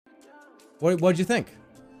What'd you think?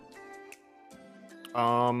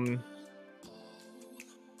 None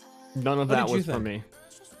of that was for me.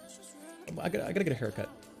 I gotta get a haircut.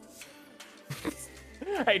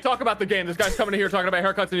 Hey, talk about the game. This guy's coming in here talking about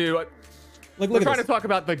haircuts and you. We're trying to talk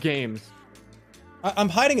about the games. I'm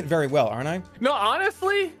hiding it very well, aren't I? No,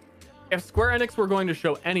 honestly, if Square Enix were going to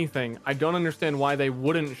show anything, I don't understand why they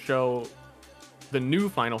wouldn't show the new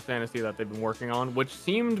Final Fantasy that they've been working on, which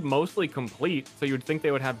seemed mostly complete. So you would think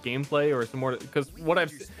they would have gameplay or some more, because what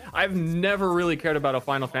I've never really cared about a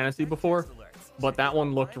Final Fantasy before, but that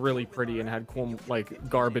one looked really pretty and had cool like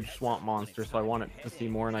garbage swamp monsters. So I wanted to see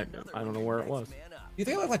more, and I don't know where it was. You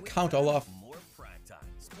think I look like Count Olaf?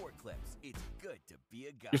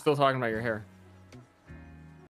 You're still talking about your hair.